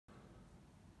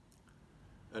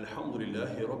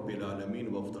Alhamdulillahi Rabbil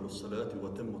Alamin wa afdalu salati wa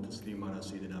temmu taslima ala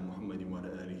Sayyidina Muhammedi wa ala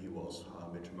alihi wa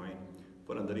ashabi ajma'in.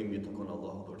 Falënderimi të kon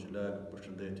Allahu Dhul Jalal,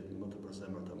 përshëndetjet më të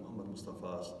përzemërt të Muhammed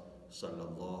Mustafas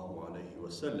sallallahu alaihi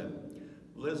wasallam.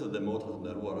 Vëllezër dhe motra të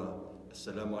nderuara,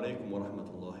 assalamu alaikum wa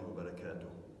rahmatullahi wa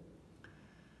barakatuh.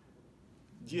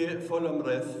 Dje folëm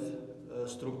rreth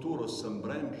strukturës së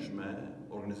mbrëmshme,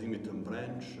 organizimit të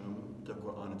mbrëmshëm të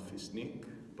Kur'anit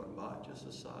fisnik, përmbajtjes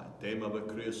së saj, temave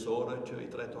kryesore që i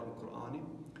trajton Kur'ani,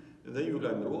 dhe ju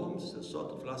lajmëruam se sot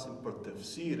të flasim për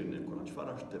tefsirin e Kur'anit,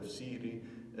 çfarë është tefsiri,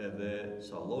 edhe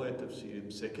sa lloje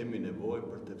tefsirit, pse kemi nevojë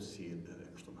për tefsir edhe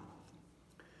kështu me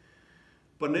radhë.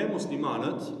 Për ne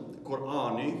muslimanët,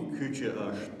 Kur'ani, ky që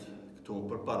është këtu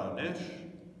përpara nesh,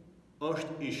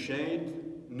 është i shenjtë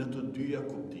në të dyja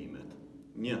kuptimet.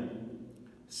 Një,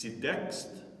 si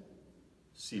tekst,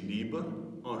 si libër,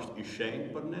 është i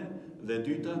shenjtë për ne, dhe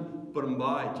dyta,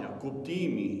 përmbajtja,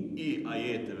 kuptimi i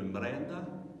ajeteve brenda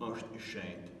është i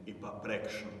shenjtë, i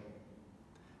paprekshëm.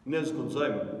 Ne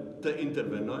zguxojmë të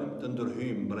intervenojmë, të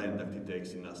ndërhyjmë brenda këtij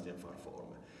teksti në asnjë farë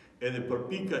forme. Edhe për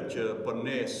pikat që për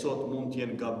ne sot mund të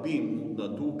jenë gabim, mund të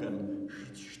duken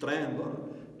shtrembër,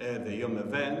 edhe jo me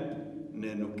vend,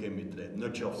 ne nuk kemi drejt.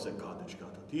 Nëse ka diçka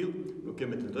të tillë, nuk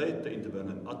kemi të drejtë të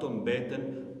intervenojmë. Ato mbeten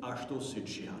ashtu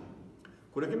siç janë.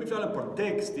 Kur e kemi fjalën për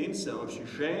tekstin, se është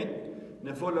i shenjtë,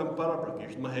 ne folëm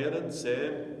paraprakisht më herët se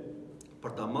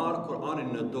për ta marrë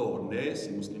Kur'anin në dorë, ne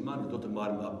si muslimanë do të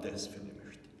marrim abdes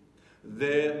fillimisht.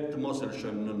 Dhe të mos e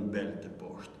lëshojmë nën belë të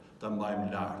poshtë, ta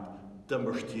mbajmë lart, të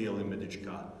mbështjellim me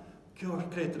diçka. Kjo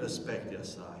është krejt respekti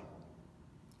asaj.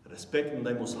 Respekt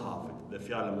ndaj mushafit. Dhe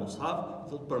fjala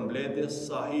mushaf thotë përmbledhjes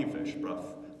sahifesh, pra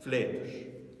fletësh,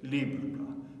 libër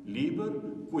pra. Libër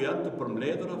ku janë të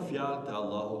përmbledhura fjalët e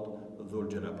Allahut Dhul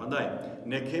Jalal. Prandaj,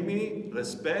 ne kemi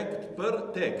respekt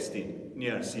për tekstin,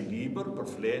 njerë si libër, për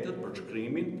fletët, për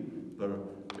shkrimin, për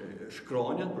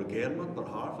shkronjat, për germat, për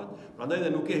harfat. Prandaj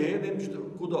dhe nuk e hedhim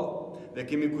kudo. Dhe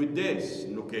kemi kujdes,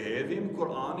 nuk e hedhim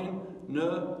Kur'anin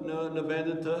në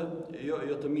vendet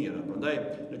jo të mira. Prandaj,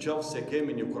 nëse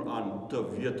kemi një Kur'an të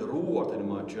vjetëruar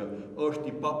që është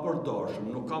i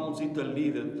papërdorshëm, nuk ka mundësi të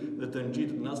lidhet dhe të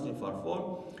ngjitet në asnjë farë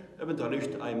formë,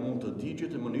 eventualisht ai mund të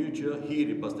digjet në mënyrë që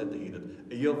hiri pastaj të hidhet.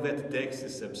 E jo vetë teksti,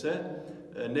 sepse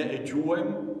ne e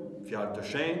quajmë fjalë të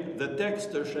shenjtë dhe tekst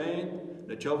të shenjtë,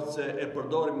 nëse e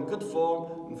përdorim në këtë formë,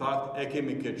 në fakt e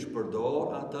kemi keq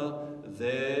përdor atë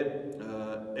dhe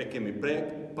e kemi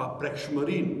prek pa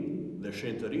prekshmërinë dhe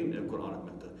shenjtërinë e Kur'anit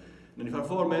me të. Në një farë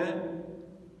forme,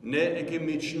 ne e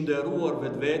kemi çnderuar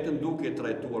vetveten duke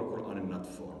trajtuar Kur'anin në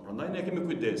atë formë. Prandaj ne kemi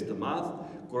kujdes të madh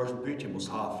kur është pyetje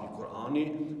mushafi Kur'ani,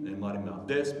 ne marrim me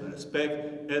abdes, me respekt,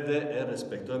 edhe e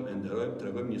respektojmë, e nderojmë,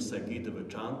 tregojmë një sagi të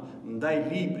veçantë ndaj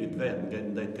librit vetë,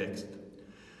 ndaj tekstit.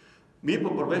 Mirë,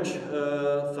 po përveç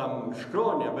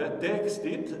shkronjave,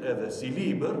 tekstit edhe si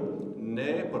libër,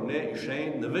 për ne i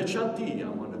shenjtë në veçanti,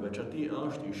 ama në veçanti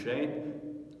është i shenjtë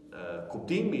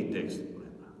kuptimi i tekstit,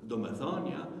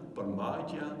 domethënia,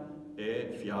 përmbajtja e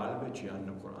fjalëve që janë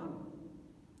në Kur'an.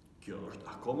 Kjo është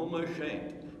akoma më e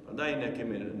shenjtë. Prandaj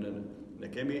ne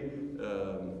kemi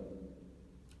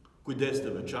kujdes të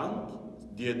veçantë,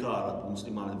 dietarët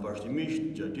muslimanët vazhdimisht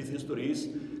gjatë gjithë historisë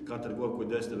kanë treguar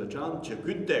kujdes të veçantë që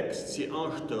ky tekst si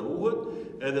është të ruhet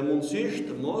edhe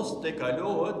mundësisht mos te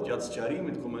kalohet gjatë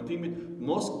sqarimit, komentimit,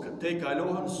 mos te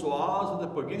kalohen suazet e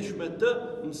përgjithshme të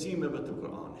mësimeve të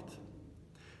Kur'anit.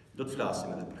 Do të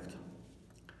flasim edhe për këtë.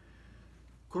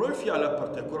 Kur fjala për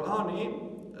te Kur'ani,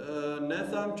 ne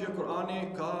thamë që Kur'ani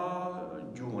ka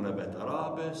gjuhën e vet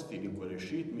arabe, stilin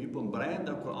kureshit, mi po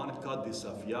brenda Kur'anit ka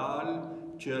disa fjalë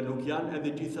që nuk janë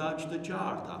edhe gjithaq të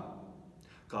qarta.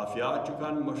 Ka fjalë që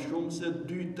kanë më shumë se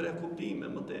 2-3 kuptime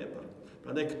më tepër.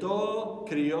 Prandaj këto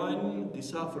krijojnë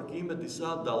disa fërkime, disa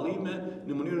dallime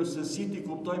në mënyrën se si ti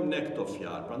kuptojmë ne këto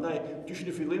fjalë. Prandaj, qysh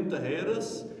në fillim të herës,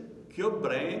 kjo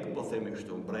breng, po themi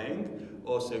kështu, breng,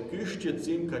 ose ky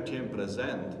shqetësim ka qenë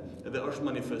prezent edhe është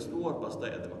manifestuar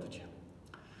pastaj edhe më të qenë.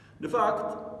 Në fakt,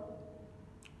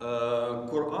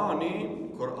 Kur'ani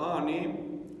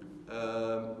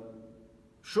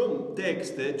shumë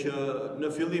tekste që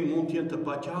në fillim mund të jenë të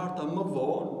paqarta më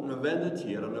vonë në vende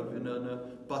tjera, në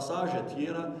pasazhe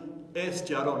tjera, e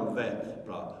sqaron vetë.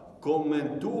 Pra,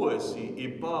 komentuesi i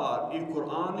parë i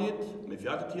Kur'anit, me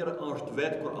fjalë të tjera, është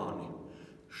vetë Kur'ani.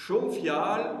 Shumë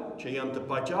fjalë që janë të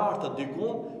paqarta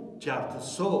dikun,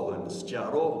 qartësohen,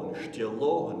 sqarohen,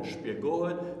 shtjellohen,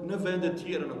 shpjegohen në vende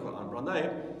tjera në Kur'an. Prandaj,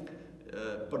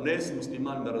 për ne si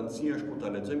musliman me rëndësi është kur ta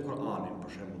lexojmë Kur'anin, për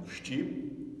shembull shqip,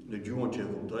 në gjuhën që e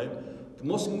kuptojmë, Të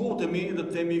mos ngutemi dhe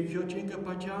të themi kjo që ka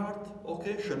pa qartë,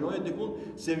 okay, shënoj dikun,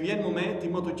 se vjen momenti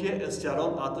më të qe e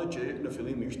sqaron atë që në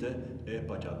fillim ishte e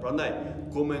pa qartë. Prandaj,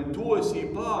 komentuesi i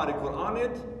parë i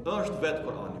Kur'anit është vetë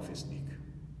Kur'ani fisnik.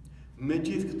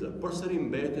 Megjithë këtë, përsëri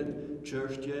mbetet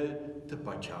çështje të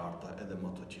paqarta edhe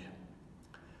më të qe.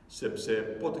 Sepse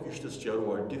po të kishte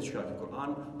sqaruar diçka në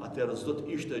Kur'an, atëherë s'do të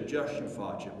ishte 600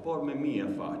 faqe, por me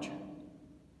 1000 faqe.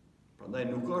 Prandaj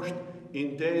nuk është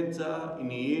intenca,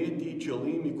 niyeti,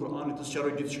 qëllimi i Kur'anit të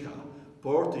sqarojë gjithçka,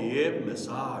 por të jep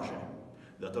mesazhe.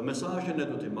 Dhe ato mesazhe ne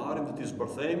do t'i marrim dhe t'i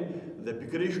zbërthejmë dhe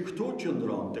pikërisht këtu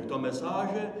qëndron, te këto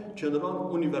mesazhe qëndron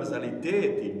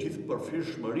universaliteti,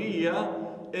 gjithëpërfshirshmëria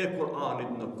e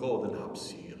Kur'anit në kohë dhe në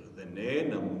hapësirë. Dhe ne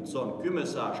na mundson ky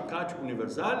mesazh kaq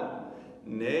universal,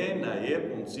 ne na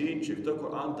jep mundësinë që këtë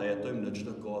Kur'an ta jetojmë në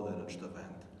çdo kohë dhe në çdo vend.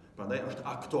 Prandaj është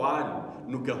aktual,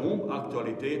 nuk e humb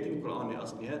aktualitetin Kur'ani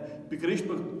asnjëherë, pikërisht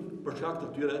për shkak të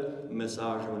këtyre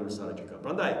mesazheve universale që ka.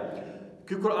 Prandaj,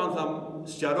 ky Kur'an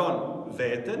sqaron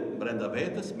veten, brenda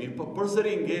vetes, mirë po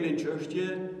përsëri ngelin çështje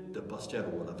të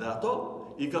pasqaruara. Dhe ato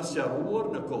i ka sqaruar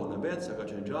në kohën e vet, sa ka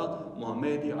qenë gjallë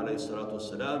Muhamedi alayhi salatu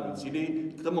wassalam, i cili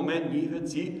këtë moment njihet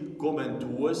si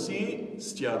komentuesi,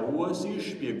 sqaruesi,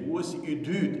 shpjeguesi i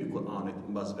dytë i Kur'anit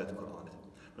mbas vetë Kur'anit.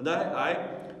 Prandaj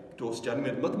këto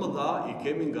sqarimet më të mëdha i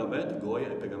kemi nga vetë goja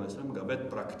e pejgamberit, nga vetë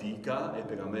praktika e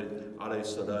pejgamberit alayhi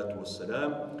salatu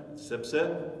wassalam, sepse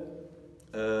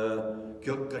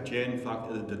kjo ka qenë fakt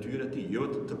edhe detyra e tij, jo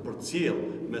të përcjell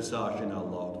mesazhin e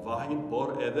Allahut, vahjin,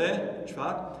 por edhe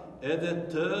çfarë? Edhe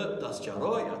të ta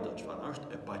sqarojë atë çfarë është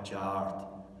e paqartë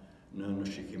në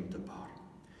shikim të parë.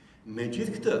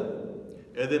 Megjithë këtë,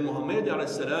 edhe Muhamedi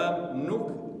alayhis salam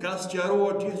nuk ka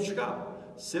sqaruar gjithçka,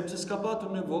 sepse s'ka patur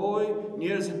nevojë,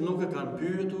 njerëzit nuk e kanë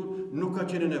pyetur, nuk ka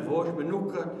qenë nevojshme,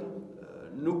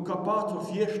 nuk ka patur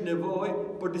thjesht nevojë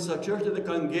për disa çështje dhe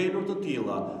kanë ngelur të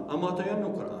tilla, ama ato janë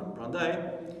në Kur'an. Prandaj,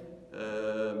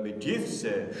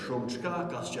 megjithse shumë çka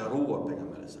ka sqaruar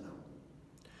pejgamberi sallallahu alajhi wasallam,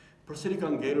 përsëri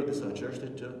kanë ngelur disa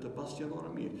çështje që të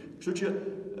pasqaruara mirë. Kështu që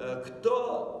këto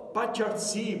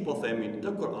paqartësi, po themi,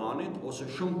 të Kur'anit ose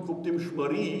shumë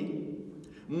kuptimshmëri,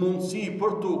 mundësi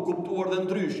për të kuptuar dhe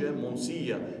ndryshe,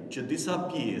 mundësia që disa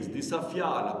pjesë, disa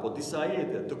fjala, po disa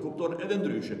ajete të kuptohen edhe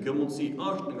ndryshe, kjo mundësi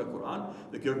është nga Kur'an,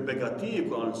 dhe kjo është begati e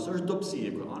Kur'anit, s'është dobësi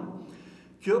e Kur'anit.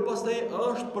 Kjo pastaj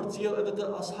është përcjell edhe të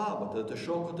ashabët, edhe të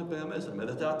shokët e pejgamberit,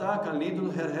 edhe të ata kanë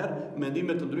lidhur herëherë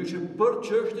mendime të ndryshme për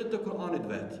çështjet të Kur'anit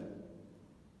vetë.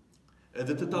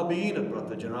 Edhe të tabiinët, pra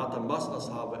të gjenerata mbas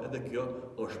ashabëve, edhe kjo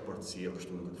është përcjell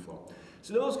kështu në këtë formë.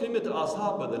 Sidomos kemi të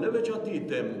ashabëve dhe në veçanti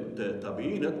të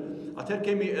tabiinët, atëherë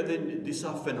kemi edhe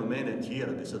disa fenomene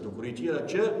tjera, disa dukuri tjera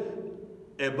që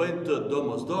e bëjnë të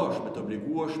domosdoshme, të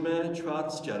obligueshme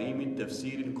çfarë sqarimin,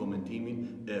 tefsirin, komentimin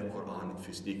e Kur'anit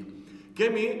fisnik.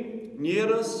 Kemi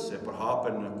njerëz se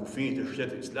përhapen në kufijtë e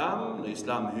shtetit islam, në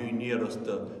islam hyjnë njerëz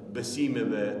të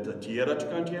besimeve të tjera që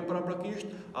kanë qenë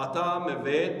paraprakisht, ata me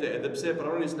vete, edhe pse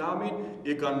pranojnë islamin,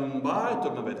 i kanë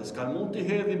mbajtur me vete, s'kan mund t'i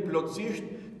hedhin plotësisht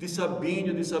disa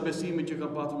bindje, disa besime që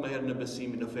kanë patur më herë në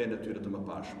besimin në fenë e tyre të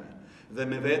mëparshme. Dhe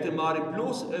me vete marrin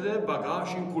plus edhe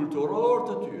bagazhin kulturor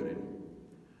të tyre.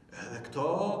 Edhe këto,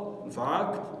 në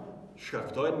fakt,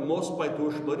 shkaktojnë mos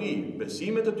pajtueshmëri,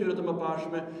 besimet e tyre të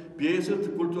mëparshme,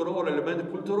 pjesët kulturore, elementet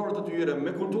kulturore të tyre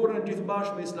me kulturën e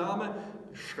gjithëbashme islame,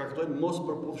 shkaktojnë mos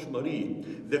përputhshmëri.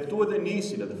 Dhe këtu edhe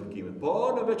nisin edhe fërkimet.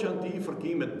 Por në veçanti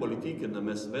fërkimet politike në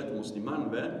mes vetë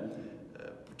muslimanëve,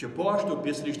 që po ashtu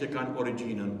pjesërisht e kanë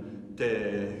origjinën te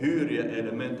hyrja e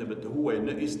elementeve të huaj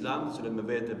në islam, të cilët me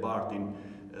vete bartin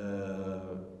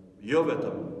jo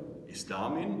vetëm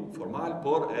islamin formal,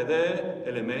 por edhe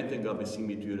elemente nga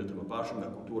besimi i tyre të mëparshëm, nga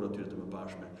kultura e tyre të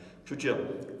mëparshme. Kështu që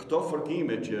këto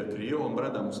fërkime që krijohen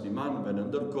brenda muslimanëve në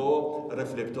ndërkohë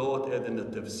reflektohet edhe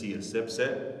në tefsir,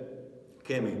 sepse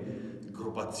kemi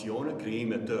grupacione,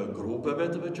 krijime të grupeve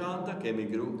të veçanta, kemi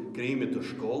krijime të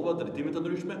shkollave, drejtime të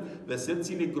ndryshme, dhe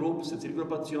secili grup, secili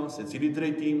grupacion, secili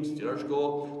drejtim, secila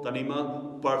shkollë, tani më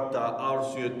për ta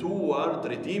arsyetuar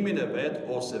drejtimin e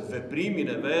vet ose veprimin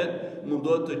e vet,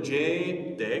 mundohet të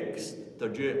gjejë tekst,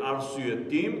 të gjejë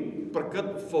arsyetim për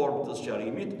këtë formë të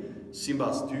sqarimit,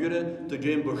 sipas tyre të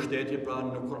gjejnë mbështetje pra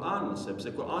në Kur'an,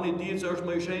 sepse Kur'ani dihet se është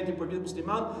më i shenjtë për gjithë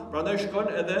musliman, prandaj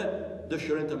shkon edhe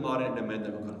dëshirojnë të marrin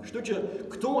elemente nga Kur'ani. Kështu që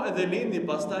këtu edhe lindin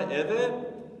pastaj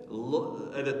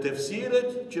edhe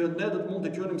tefsiret që ne do të mund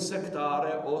të quajmë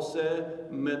sektare ose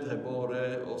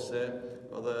medhebore ose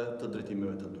edhe të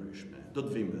drejtimeve të ndryshme. Do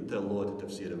të vim te llojet e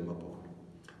tefsireve më vonë.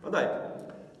 Prandaj,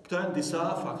 këto janë disa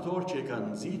faktorë që e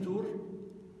kanë nxitur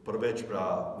përveç pra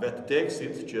vetë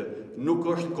tekstit që nuk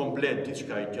është komplet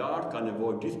diçka e qartë, ka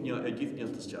nevojë gjithnjë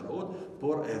të sqarohet,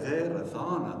 por edhe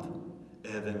rrethanat,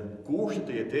 edhe kushtet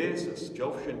e jetesës,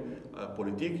 qofshin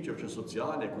politike, qofshin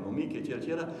sociale, ekonomike, etj.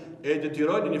 E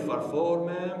detyrojnë një farë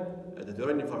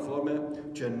forme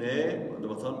që ne,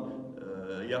 domethënë,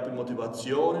 japim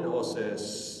motivacionin ose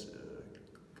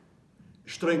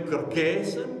shtrojnë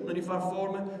kërkesën në një farë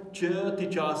forme që t'i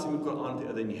qasim Kur'anit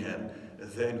edhe një herë.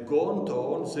 Dhe në kohën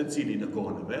tonë, secili në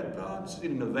kohën e vet, pra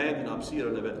secili në vendin,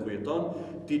 hapësirën e vet ku jeton,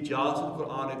 t'i qasim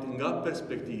Kur'anit nga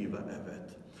perspektiva e vet.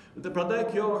 Dhe prandaj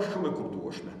kjo është shumë e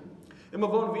kuptueshme. E më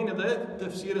vonë vinë edhe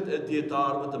tefsiret e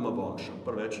dietarëve të mëvonshëm,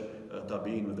 përveç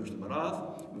tabiinëve të më radh,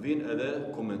 vinë edhe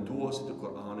komentuesit të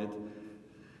Kur'anit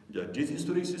gjatë gjithë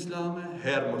historisë islame,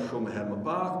 herë më shumë, herë më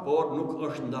pak, por nuk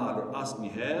është ndalur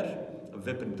asnjëherë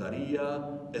veprimtaria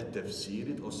e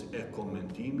tefsirit ose e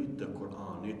komentimit të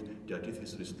Kur'anit gjatë gjithë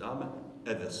historisë islame.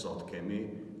 Edhe sot kemi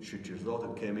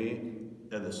shqyrzotet, kemi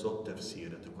edhe sot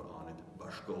tefsiret të Kur'anit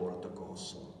bashkëkohore të kohës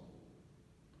sonë.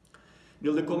 Një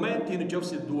lloj komenti në qoftë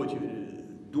se duhet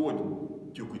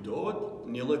t'ju kujtohet,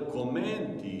 një lloj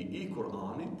komenti i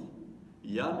Kur'anit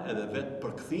janë edhe vetë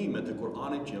përkthimet e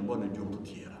Kur'anit që janë bërë në gjuhë të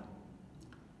tjera.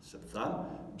 Se thamë,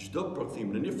 çdo përkthim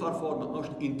në një farë forme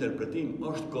është interpretim,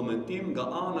 është komentim nga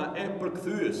ana e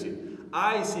përkthyesit.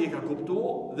 Ai si e ka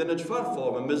kuptuar dhe në çfarë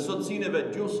forme, me zotësinë e vet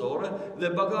gjuhësore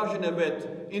dhe bagazhin e vet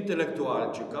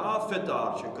intelektual që ka,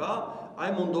 fetar që ka,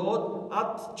 ai mundohet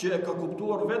atë që e ka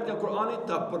kuptuar vetë nga Kur'ani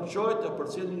ta përçojë, ta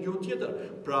përcjellë në gjuhë tjetër.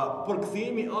 Pra,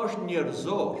 përkthimi është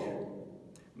njerëzor.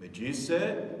 Megjithse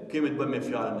kemi të bëjmë me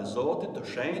fjalën e Zotit, të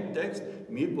shenjtë tekst,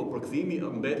 mirë, po përkthimi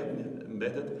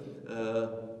mbetet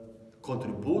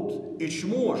kontribut i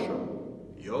çmueshëm,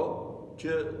 jo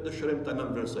që dëshirojmë ta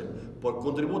nënvlerësojmë, por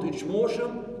kontribut i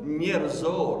çmueshëm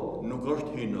njerëzor, nuk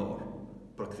është hynor.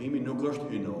 Përkthimi nuk është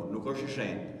hynor, nuk është i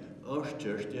shenjtë, është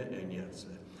çështje e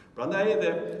njerëzve. Prandaj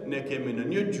edhe ne kemi në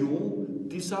një gjuhë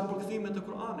disa përkthime të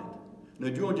Kur'anit. Në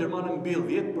gjuhën gjermane mbill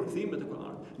 10 përkthime të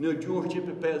Kur'anit. Në gjuhën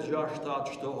shqipe 5, 6,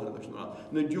 7 shtohen edhe kështu me radhë.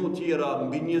 Në gjuhën tjera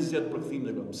mbi 20 përkthime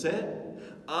të Kur'anit. Pse?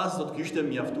 As do të kishte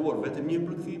mjaftuar vetëm një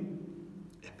përkthim.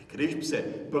 Pikërisht pse?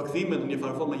 Përkthimet në një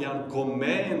farë forme janë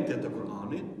komente të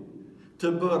Kur'anit,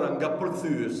 të bëra nga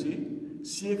përkthyesi,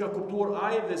 si e ka kuptuar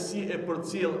ai dhe si e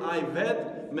përcjell ai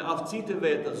vetë me aftësitë e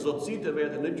veta, zotësitë e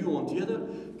veta në gjuhën tjetër,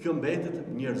 kjo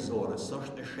mbetet njerëzore,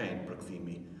 s'është e shenjtë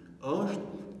përkthimi. Është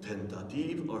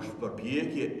tentativë, është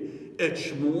përpjekje e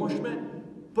çmueshme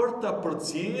për ta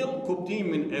përcjell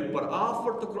kuptimin e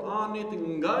përafërt të Kur'anit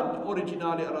nga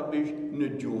origjinali arabisht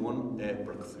në gjuhën e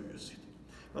përkthyesit.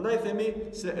 Prandaj themi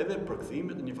se edhe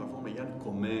përkthimet në një farë forme janë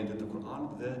komente të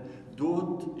Kur'anit dhe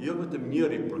duhet jo vetëm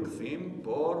njëri përkthim,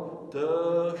 por të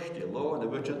shtjellohen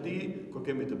në veçanti kur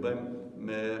kemi të bëjmë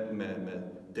me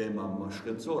tema më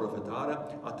shkencore fetare,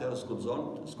 atëherë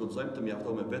skuqzojmë të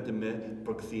mjaftohemi vetëm me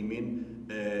përkthimin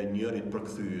e njërit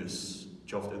përkthyes,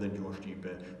 qoftë edhe në gjuhën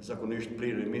shqipe. Zakonisht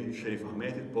pririmi Sherif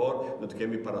Ahmetit, por do të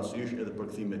kemi parasysh edhe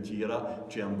përkthime tjera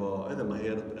që janë bërë edhe më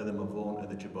herët, edhe më vonë,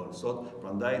 edhe që bëhen sot.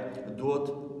 Prandaj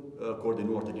duhet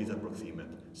koordinuar të gjitha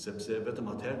përkthimet, sepse vetëm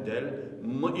atëherë del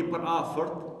më i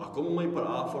përafërt, akoma më i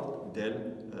përafërt del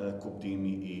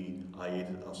kuptimi i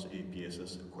ajetit ose i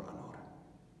pjesës kuranore.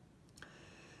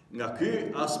 Nga ky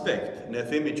aspekt, ne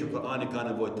themi që Kur'ani ka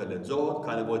nevojë të lexohet,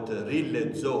 ka nevojë të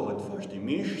rilexohet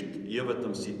vazhdimisht, jo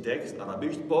vetëm si tekst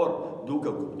arabisht, por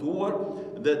duke kuptuar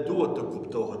dhe duhet të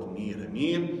kuptohet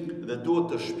mirë dhe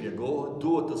duhet të shpjegohet,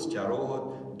 duhet të sqarohet,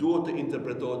 duhet të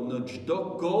interpretohet në çdo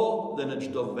kohë dhe në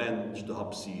çdo vend, çdo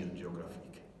hapësirë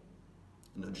gjeografike.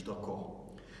 Në çdo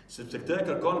kohë. Sepse këtë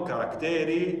kërkon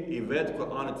karakteri i vetë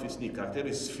Kur'anit fisnik,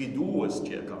 karakteri sfidues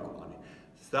që e ka Kur'ani.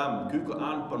 Tham, ky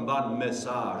Kur'an përmban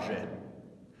mesazhe,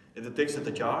 edhe tekstet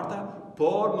të qarta,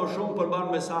 por më shumë përmban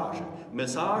mesazhe.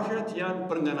 Mesazhet janë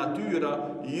për nga natyra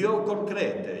jo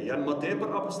konkrete, janë më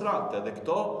tepër abstrakte dhe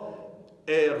këto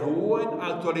e ruajnë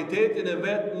aktualitetin e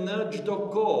vetë në çdo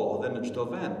kohë dhe në çdo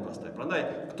vend pastaj. Prandaj,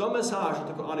 këto mesazhe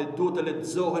të Kur'anit duhet të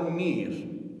lexohen mirë.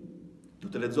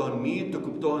 Duhet të lexohen mirë, të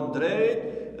kuptohen drejt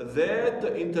dhe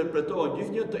të interpretohen,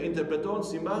 gjithnjë të interpretohen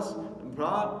sipas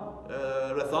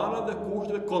rrethana dhe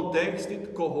kushteve kontekstit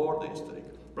kohor dhe historik.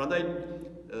 Prandaj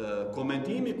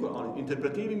komentimi i Kur'anit,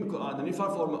 interpretimi i Kur'anit në një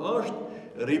farë forme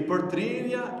është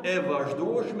ripërtrirja e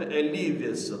vazhdueshme e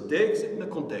lidhjes së tekstit me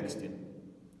kontekstin.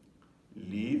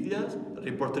 Lidhja,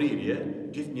 ripërtrirje,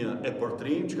 gjithnjë e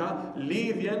përtrim, çka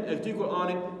lidhjen e këtij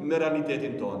Kur'anit me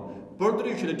realitetin tonë.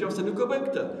 Përndryshe, nëse nuk e bëjmë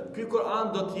këtë, ky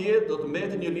Kur'an do të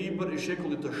mbetë një libër i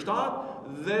shekullit të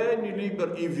 7 dhe një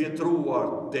libër i vjetruar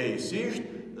deisisht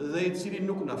dhe i cili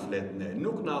nuk na flet ne,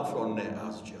 nuk na afron ne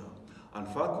asgjë. Në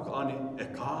fakt, Kur'ani e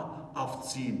ka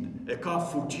aftësinë, e ka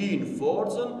fuqinë,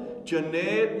 forcën që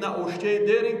ne na ushqej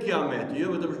deri në kiamet,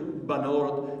 jo vetëm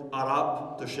banorët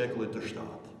arab të shekullit të 7.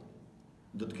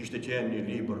 Do të kishte qenë një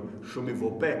libër shumë i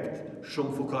vopekt,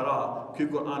 shumë fukara, ky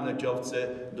Kur'an në qoftë se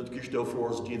do të kishte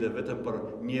ofruar zgjidhje vetëm për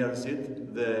njerëzit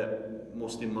dhe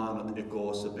muslimanët e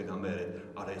kohës së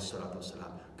pejgamberit alayhis salatu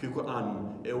wassalam. Ky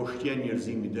Kur'an e ushqen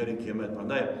njerëzimin deri në kiamet.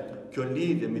 Prandaj kjo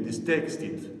lidhje midis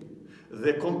tekstit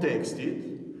dhe kontekstit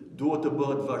duhet të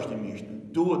bëhet vazhdimisht.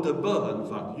 Duhet të bëhet, në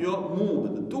fakt, jo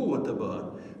mundet, duhet të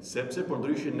bëhet, sepse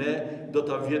përndryshe ne do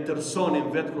ta vjetërsonim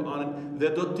vetë Kur'anin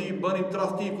dhe do t'i bënim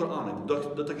tradhti Kur'anit,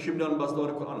 do të kishim lënë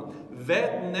bazdore Kur'anit.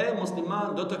 Vetë ne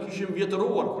musliman do të kishim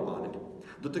vjetëruar Kur'anin,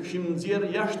 do të kishim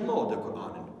nxjerrë jashtë mode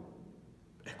Kur'anin.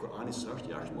 Kur'ani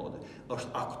s'është jashtë mode,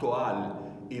 është aktual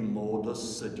i modës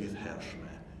së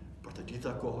gjithhershme, për të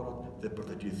gjitha kohërat dhe për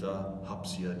të gjitha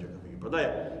hapësirat gjeografike. Prandaj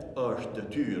është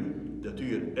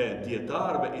detyrë e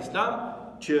dietarëve islam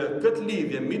që këtë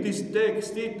lidhje midis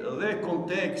tekstit dhe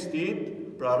kontekstit,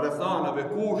 pra rrethanave,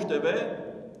 kushteve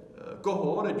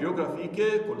kohore,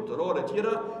 gjeografike, kulturore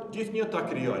tjera, gjithnjë ta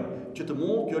krijojnë, që të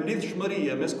mund kjo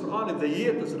lidhshmëria mes Kur'anit dhe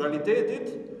jetës,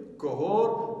 realitetit kohor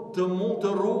të mund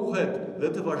të ruhet dhe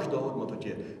të vazhdohet më të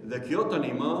gjithë. Dhe kjo tani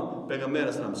më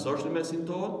pejgamberi sa mësosh në mesin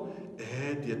tonë,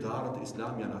 dietarët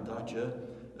islam janë ata që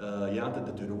janë të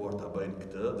detyruar ta bëjnë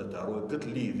këtë dhe ta ruajnë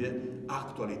këtë lidhje,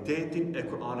 aktualitetin e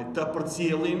Kur'anit ta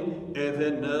përcjellin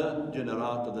edhe në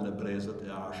gjeneratët dhe në brezët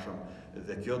e ardhshëm.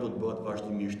 Dhe kjo do të bëhet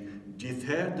vazhdimisht,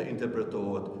 gjithherë të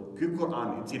interpretohet. Ky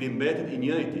Kur'an, i cili mbetet i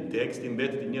njëjti, teksti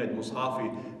mbetet i njëjti, mushafi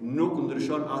nuk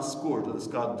ndryshon askush dhe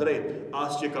s'ka drejt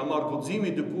as që ka marrë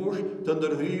guximin dikush të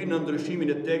ndërhyjë në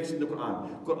ndryshimin e tekstit në Kur'an.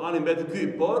 Kur'ani mbetet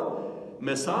ky, por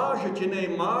mesazhet që ne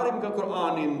i marrim nga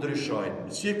Kur'ani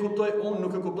ndryshojnë. Si e kuptoj unë,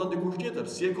 nuk e kupton dikush tjetër.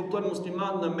 Si e kuptojnë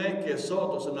muslimanët në Mekë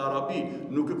sot ose në Arabi,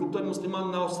 nuk e kuptojnë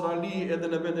muslimanët në Australi edhe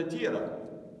në vende tjera.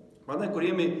 Prandaj kur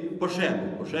jemi për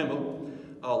shembull,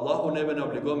 Allahu neve na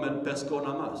obligon me 5 kohë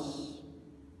namaz.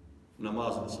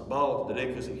 Namazet e sabahut,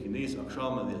 drekës, ikindis,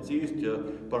 akshamit dhe yacis, që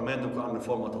përmendur kanë në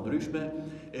forma të ndryshme.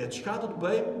 Çka do të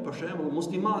bëjmë, për shembull,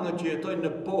 muslimanët që jetojnë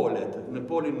në polet, në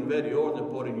polin verior, në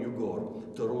polin jugor,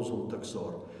 të rruzullt të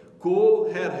kësor, ku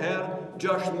herë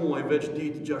 6 muaj veç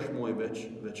ditë, 6 muaj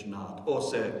veç natë,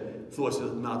 ose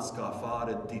thuajse natë s'ka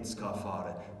fare, ditë s'ka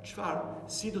fare. Çfarë,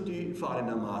 si do t'i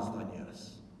falin namaz ta njerëz?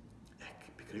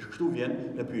 Kështu vjen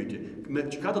në pyetje. Me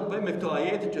çka do të bëjmë me këto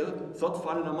ajete që thot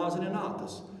falë namazin e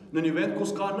natës? Në një vend ku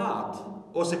s'ka natë,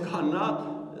 ose ka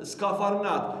natë, s'ka fare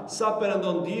natë. Sa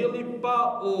perëndon dielli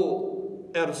pa u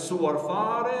errësuar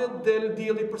fare, del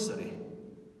dielli përsëri.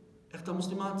 Këta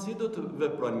muslimanë si do të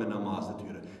veprojnë me namazet e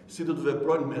tyre? Si do të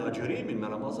veprojnë me agjërimin, me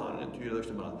Ramazanin e tyre dhe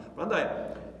kështu me radhë? Prandaj,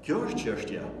 kjo është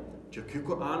çështja që ky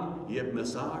Kur'an jep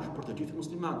mesazh për të gjithë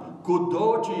muslimanët, kudo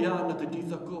që janë në të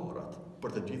gjitha kohërat.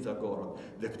 Për të gjitha kohërat.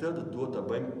 Dhe këtë duhet të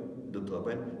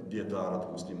bëjnë dietarët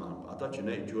muslimanë, ata që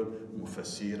ne i quajmë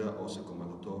mufesira ose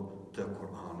komentator të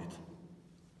Kur'anit.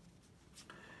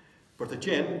 Për të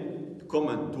qenë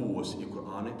komentues i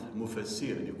Kur'anit,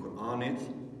 mufesir i Kur'anit,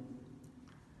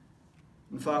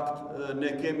 në fakt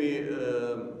ne kemi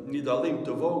një dallim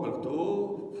të vogël këtu,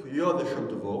 jo dhe shumë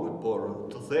të vogël, por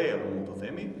të thellë mund të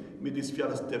themi, midis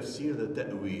fjalës tefsir dhe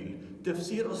ta'wil.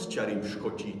 Tefsir është sqarim,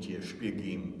 shkoqitje,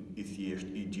 shpjegim i thjesht,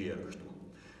 i gjerë kështu.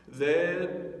 Dhe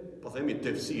po themi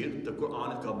tefsir të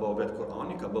Kur'anit ka bërë vetë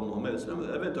Kur'ani, ka bërë Muhamedi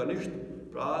sallallahu alaihi wasallam,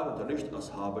 eventualisht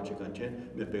ashabët që kanë qenë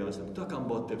me pejgamberin. Këta kanë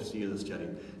bërë tefsir dhe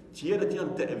sqarim. Tjerët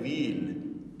janë ta'wil,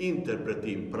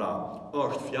 interpretim, pra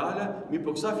është fjala,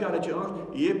 po kësa fjala që është,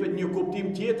 i jepet një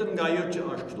kuptim tjetër nga ajo që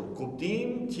është kështu.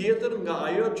 Kuptim tjetër nga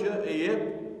ajo që e jep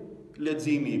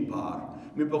leximi i parë.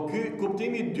 Po ky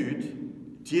kuptimi i dytë,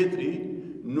 tjetri,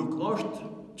 nuk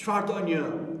është çfarë do një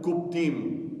kuptim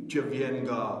që vjen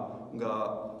nga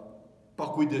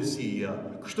pakujdesia,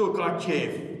 kështu ka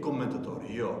qef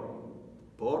komentatori, jo.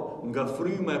 Por nga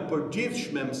fryma e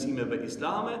përgjithshme mësimeve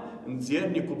islame,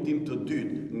 nxjerr një kuptim të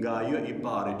dytë nga ajo i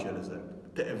parë që lexojmë,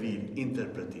 ta'wil,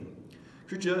 interpretim.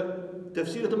 Kështu që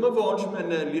tefsiret më vonshme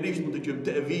në lirisht mund të quajmë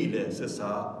ta'wile se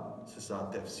sa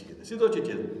tefsire. Sido që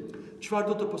tjetë,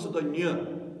 çfarë do të posëdoj një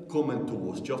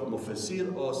komentues, qoftë mufesir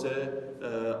ose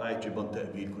ai që bën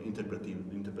ta'wil,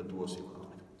 interpretues i Kuranit.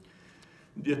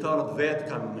 Dietarët vetë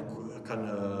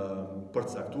kanë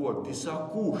përcaktuar disa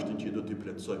kushte që do t'i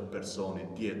plotësojë personi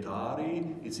dietari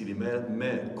i cili merret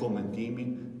me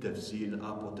komentimin, tefsirin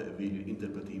apo ta'wilin,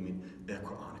 interpretimin e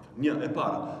Kuranit. E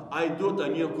para, ai duhet ta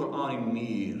njeh Kur'anin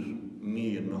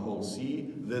mirë në hollësi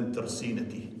dhe në tërësinë e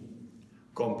tij.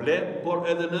 komplet, por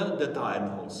edhe në detaj në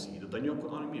hollësi. Do të njoh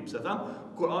Kur'anin mirë. Pse tham,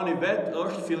 Kur'ani vetë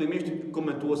është fillimisht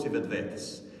komentuesi vetvetes.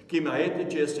 Kemi ajete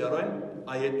që e sqarojnë,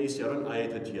 ajete i sqarojnë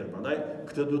ajete të tjera. Prandaj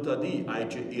këtë duhet ta di ai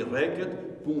që i rreket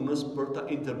punës për ta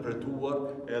interpretuar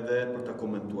edhe për ta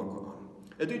komentuar Kur'anin.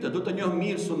 E dyta, duhet të njoh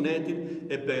mirë sunetin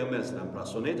e pejgamberit. Pra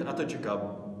sunetin atë që ka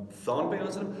thënë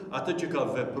pejgamberi, atë që ka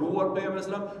vepruar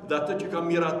pejgamberi dhe atë që ka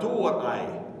miratuar ai.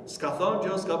 S'ka thënë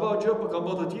gjë, s'ka bërë gjë, por ka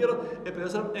bërë të tjera, e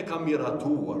pejgamberi e ka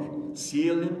miratuar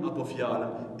sjelljen apo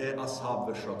fjalën e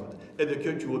ashabëve shokët. Edhe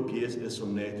kjo quhet pjesë e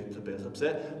sunetit të pejgamberit,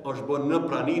 sepse është bërë në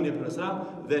praninë e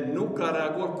pejgamberit dhe nuk ka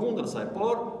reaguar kundër saj,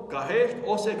 por ka hesht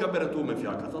ose e ka berëtuar me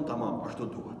fjalë, ka thënë tamam,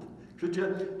 ashtu duhet. Kështu që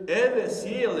edhe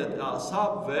sjelljet e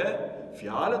ashabëve,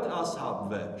 fjalët e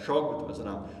ashabëve, shokëve të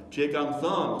pejgamberit, që e kanë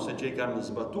thënë ose që e kanë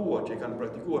zbatuar, që e kanë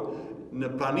praktikuar në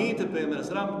praninë e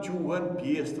pejgamberit, quhen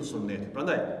pjesë të sunetit.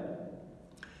 Prandaj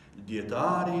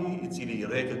dietari i cili i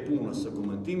rreket punës së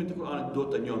komentimit të Kur'anit do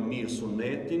të njohë mirë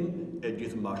sunetin e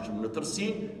gjithëmbashëm në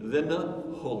tërësinë dhe në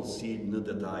hollësinë në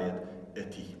detajet e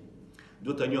tij.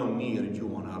 Do të njohë mirë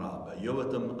gjuhën arabe, jo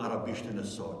vetëm arabishten e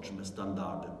sotshme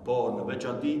standarde, por në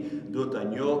veçanti do të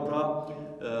njohë pra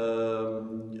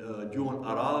gjuhën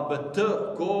arabe të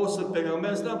kohës së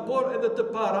pejgamberit, por edhe të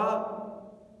para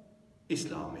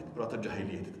Islamit, pra të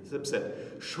xahilietit, sepse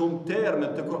shumë terme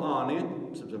të Kur'anit,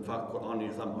 sepse në fakt Kur'ani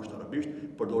i thamë është arabisht,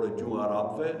 përdoret gjuha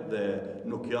arabëve dhe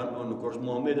nuk është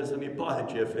Muhamedi se i pari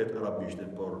që e flet arabishtin,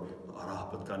 por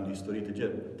arabët kanë një histori të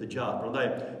gjatë. Prandaj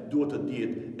duhet të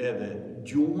dihet edhe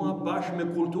gjuha bashkë me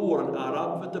kulturën e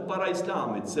arabëve të para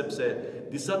Islamit, sepse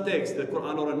disa tekste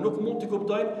kuranore nuk mund të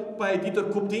kuptojnë pa e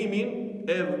ditur kuptimin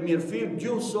e mirëfillt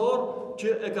gjuhësor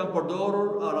që e kanë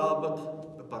përdorur arabët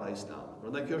para Islamit.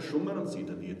 Prandaj kjo është shumë e rëndësishme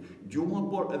të dihet gjuha,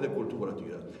 por edhe kultura e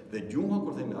tyre. Dhe gjuha,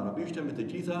 kur themi arabishte, me të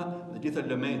gjitha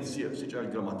elementet siç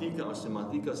është gramatika, është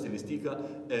semantika, stilistika,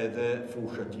 edhe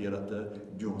fusha tjera të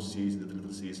gjuhësisë dhe të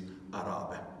letërsisë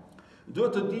arabe.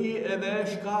 Duhet të di edhe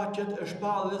shkaqet e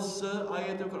shpalljes së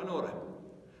ajeteve kuranore.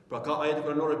 Pra ka ajete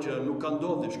kuranore që nuk ka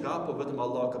ndodhur diçka, po vetëm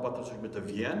Allah ka patur të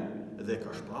vjen dhe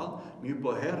ka shpall, mirë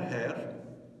po herë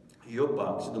jo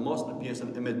pak, sidomos në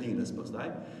pjesën e Medinës pastaj,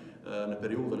 në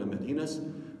periudhën e Medinës,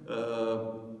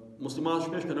 muslimanët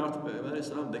shpesh kanë ardhur te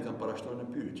pejgamberi dhe kanë parashtuar në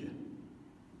pyetje.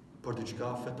 Por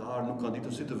diçka fetar nuk kanë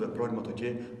ditur si të veprojnë me ato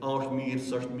gjë, a është mirë,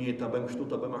 s'është mirë, ta bëjmë kështu,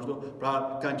 ta bëjmë ashtu. Pra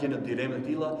kanë qenë në dilemë të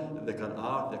tilla dhe kanë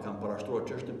ardhur dhe kanë parashtuar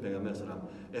çështën pejgamberit.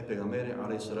 E pejgamberi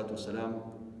alayhis salatu wassalam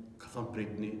ka thënë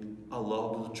pritni,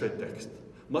 Allahu do të çojë tekst.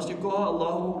 Mas një koha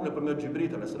Allahu nëpërmjet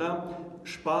Xhibrit alayhis salam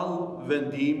shpall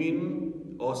vendimin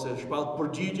ose shpall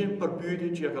përgjigjen për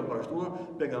pyetjen që ja ka parashtuar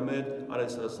pejgamberit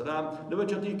alayhis salam. Në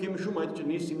veçantë kemi shumë ajete që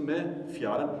nisin me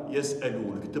fjalën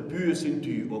yeselun, të pyesin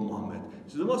ty o Muhammed.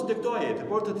 Sidomos tek këto ajete,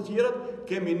 por të tjerat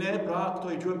kemi ne pra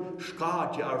këto i quajmë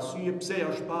shkaqe, arsye pse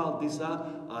janë shpall disa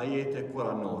ajete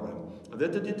kuranore.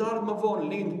 Dhe të dietarët më vonë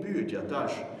lind pyetja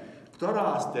tash. Këto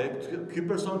raste, ky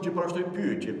person që parashtoi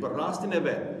pyetje për rastin e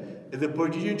vet, edhe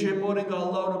përgjigjen që e mori nga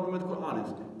Allahu nëpërmjet Kur'anit.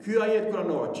 Ky ajet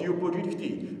kuranor që ju përgjigj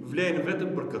këtij, vlen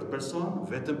vetëm për këtë person,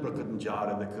 vetëm për këtë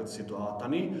ngjarje dhe këtë situatë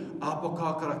tani, apo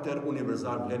ka karakter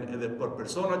universal, vlen edhe për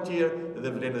persona të tjerë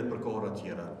dhe vlen edhe për kohra të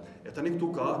tjera. E tani këtu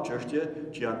ka çështje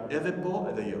që janë edhe po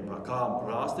edhe jo. Pra ka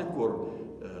raste kur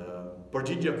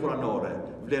përgjigjja kuranore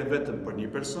vlen vetëm për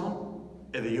një person,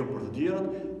 edhe jo për të tjerët,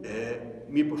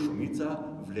 mi për shumica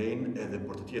vlen edhe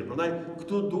për të tjerë. Prandaj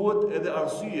këtu duhet edhe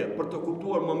arsye për të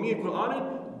kuptuar më mirë Kur'anin,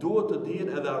 duhet të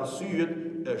dihen edhe arsyet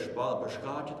e shpallë për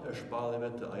shkaqet e shpalljeve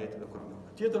të ajeteve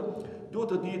kuranore. Tjetër,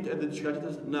 duhet të dihet edhe diçka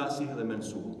tjetër nasih dhe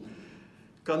mensuh.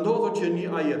 Ka ndodhur që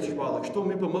një ajet shpallë kështu,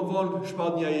 mi për më vonë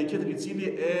shpall një ajet tjetër i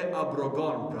cili e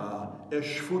abrogon, pra e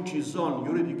shfuqizon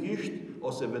juridikisht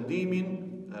ose vendimin,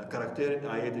 karakterin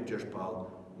e ajetit që shpall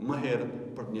më herët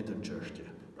për të njëjtën çështje.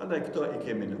 Prandaj këto i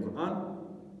kemi në Kur'an.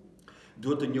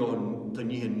 Duhet të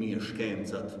njihen mirë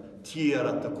shkencat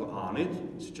tjera të Kur'anit,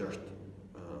 siç është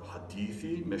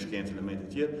hadithi me shkencë elemente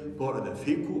të tjera, por edhe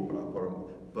fiku, pra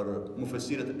për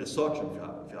mufesirët e sotshëm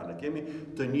fjalën kemi,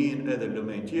 të njihen edhe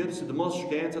elemente tjera, sidomos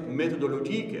shkencat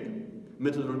metodologjike.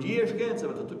 Metodologjia e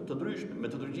shkencave të ndryshme,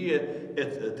 metodologjia e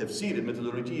tefsirit,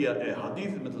 metodologjia e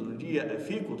hadithit, metodologjia e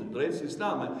fikut, të drejtësisë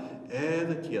islame,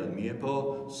 edhe tjera. Mirë po,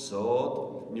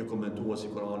 sot një komentues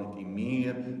i Kuranit i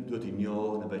mirë duhet i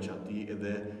njohë në veçanti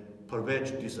edhe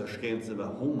përveç disa shkencave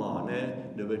humane,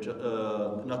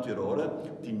 natyrore,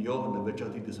 t'i njohë në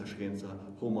veçanti disa shkenca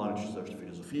humane, që është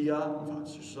filozofia, në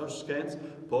fakt, që është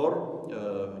shkencë, por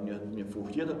një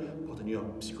fushë tjetër, po të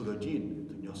njohë psikologjinë,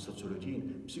 njoh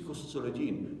sociologjin,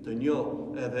 psikosociologjin, të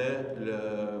njoh edhe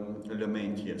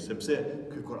elemент tjerë, sepse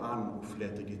ky Kur'an u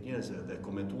flet të gjithë njerëzve dhe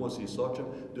komentuesi i sotshëm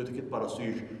duhet të ketë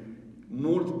parasysh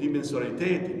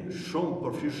multidimensionalitetin, shumë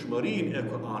përfshirshmërinë e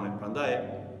Kur'anit. Prandaj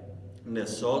ne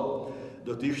sot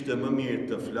do të ishte më mirë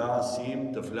të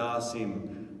flasim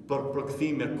për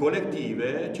përkthime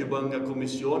kolektive që bën nga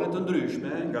komisione të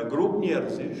ndryshme, nga grup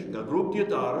njerëzish, nga grup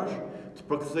dietarësh, të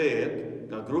përkthehet,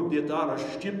 nga grup dietarësh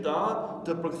shqiptar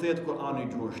të përkthehet Kur'ani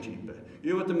në gjuhën shqipe.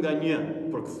 Jo vetëm nga një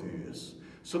përkthyes.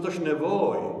 Sot është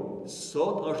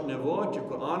nevojë që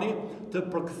Kur'ani të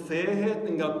përkthehet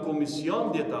nga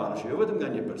komision dietarësh, jo vetëm nga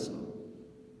një person.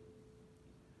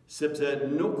 Sepse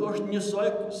nuk është njësoj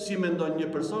si mendon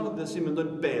një person dhe si mendon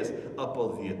 5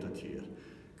 apo 10 të tjerë.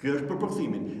 Kjo është për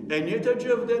përkthimin. E njëjta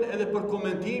gjë vlen edhe për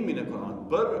komentimin e Kur'anit,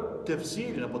 për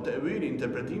tefsirin apo tevilin,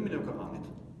 interpretimin e Kur'anit.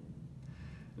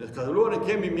 Në të kaluarën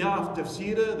kemi mjaft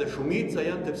tefsire dhe shumica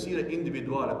janë tefsire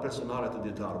individuale, personale të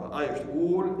dietarëve. Ai është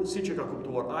ul, siç e ka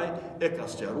kuptuar ai, e ka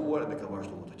sqaruar dhe ka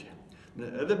vazhduar të qenë.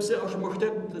 Edhe pse është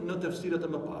mbështet në tefsiret e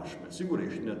mëparshme,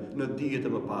 sigurisht në dijet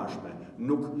e mëparshme,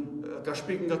 nuk ka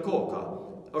shpik nga koka,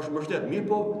 është mbështet, mirë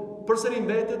po përsëri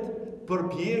mbetet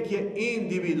përpjekje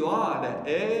individuale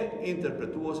e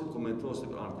interpretuesit, komentuesit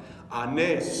të Kuranit. A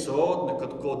ne sot në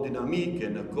këtë kohë dinamike,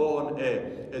 në kohën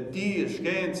e dijes,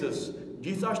 shkencës,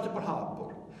 gjithashtu të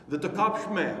përhapur dhe të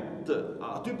kapshme,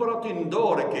 aty për aty në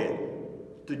dorë ke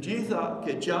të gjitha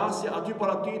ke qasje, aty për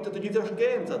aty të gjitha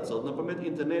shkencat sot nëpërmjet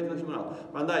internetit dhe kështu me radhë.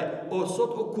 Prandaj, o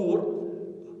sot o kur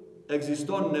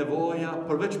ekziston nevoja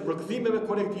përveç përkthimeve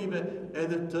kolektive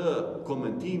edhe të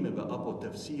komentimeve apo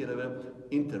tefsireve,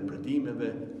 interpretimeve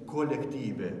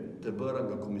kolektive të bëra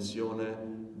nga komisione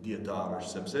dietarësh,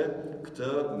 sepse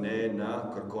këtë ne na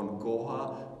kërkon koha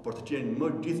për të qenë më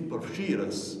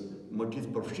gjithëpërfshirës,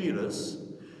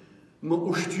 më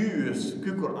ushqyes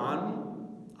ky Kur'an.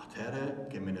 Atëherë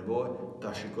kemi nevojë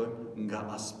ta shikojmë nga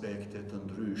aspekte të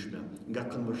ndryshme, nga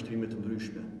këndvështrime të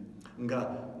ndryshme,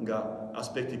 nga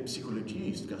aspekti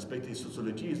psikologjisë, nga aspekti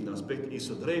sociologjisë, nga aspekti i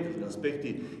së drejtës, nga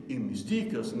aspekti i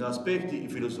mistikës, nga aspekti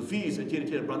i filozofisë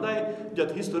etj. Prandaj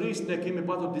gjatë historisë ne kemi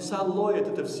patur disa lloje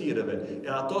të tefsireve, e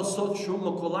ato sot shumë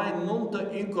më kollaj mund të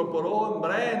inkorporohen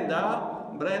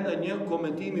brenda një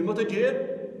komentimi më të gjerë,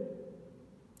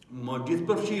 më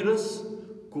gjithëpërfshirës,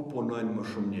 ku punojnë më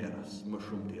shumë njerëz, më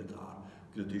shumë dietarë.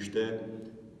 Kjo të ishte,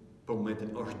 për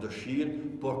momentin është dëshirë,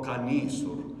 por ka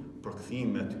nisur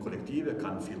përkthimet kolektive,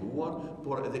 kanë filluar,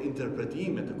 por edhe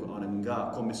interpretimet e Kuranit nga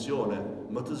komisione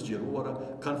më të zgjeruara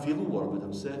kanë filluar,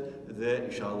 vetëm se dhe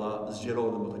inshallah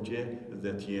zgjerohen më të gjerë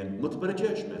dhe të jenë më të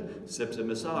përgjithshme, sepse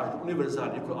mesazhi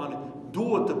universal i Kuranit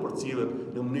duhet të përcjellet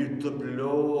në mënyrë të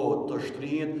plotë, të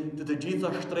shtrirë të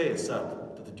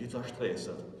gjitha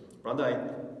shtresat, Prandaj,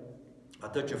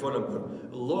 atë që folëm për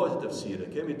llojet e tefsire,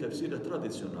 kemi tefsire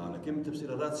tradicionale, kemi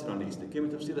tefsire racionaliste, kemi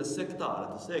tefsire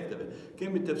sektare, të sekteve,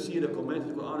 kemi tefsire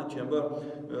komentit të Kuranit që janë bërë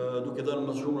duke dhënë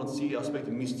më shumë rëndësi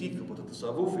aspektin mistik apo të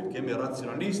tasavvufit, kemi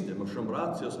racionaliste, më shumë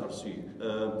racios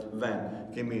vend,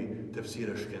 kemi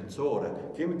tefsire shkencore,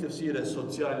 kemi tefsire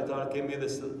socialitare, kemi edhe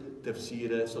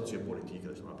tefsire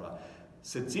sociopolitike.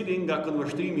 Se cili nga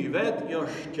këndvështrimi i vetë jo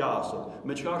është qasur,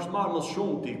 me çka është marrë më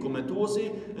shumë ti komentuesi,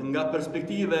 nga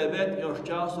perspektive e vetë jo është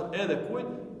qasur edhe kujt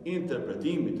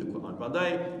interpretimit të Kuranit. Prandaj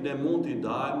ne mund t'i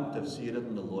dajmë tefsiret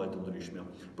në lloje të ndryshme.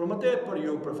 Për më tepër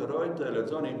ju preferoj të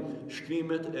lexoni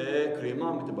shkrimet e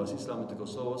kryemamit të Bashkisë Islame të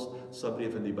Kosovës, Sabri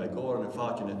Efendi Bajgora, në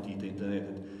faqen e tij të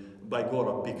internetit.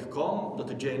 Bajgora.com do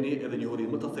të gjeni edhe një uri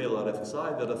më të thella rreth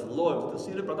kësaj dhe rreth llojeve të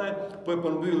tefsirit. Prandaj po e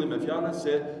përmbyllim me fjalën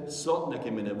se sot ne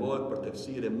kemi nevojë për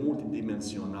tefsire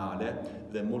multidimensionale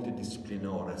dhe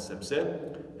multidisciplinore, sepse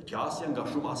qasja nga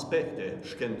shumë aspekte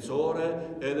shkencore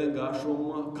edhe nga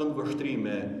shumë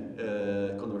këndvështrime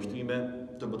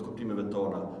të mëtkuptimeve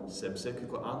tona, sepse ky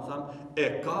Kur'an tham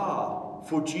e ka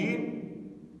fuqinë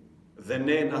dhe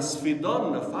ne na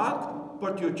sfidon në fakt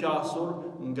për t'ju qasur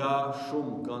nga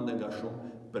shumë kënde, nga shumë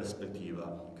perspektiva.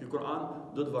 Ky Kur'an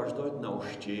do të vazhdojë të na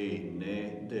ushqejë ne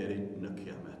deri në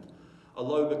kiamet.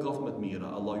 Allah ju bekoft me të mira,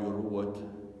 Allah ju ruajt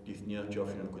gjithnjë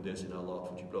qofshin në kujdesin e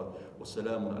Allahut fuqiplot.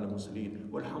 Wassalamun ala mursalin,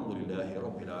 walhamdulillahi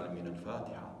rabbil alamin.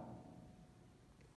 Al-Fatiha.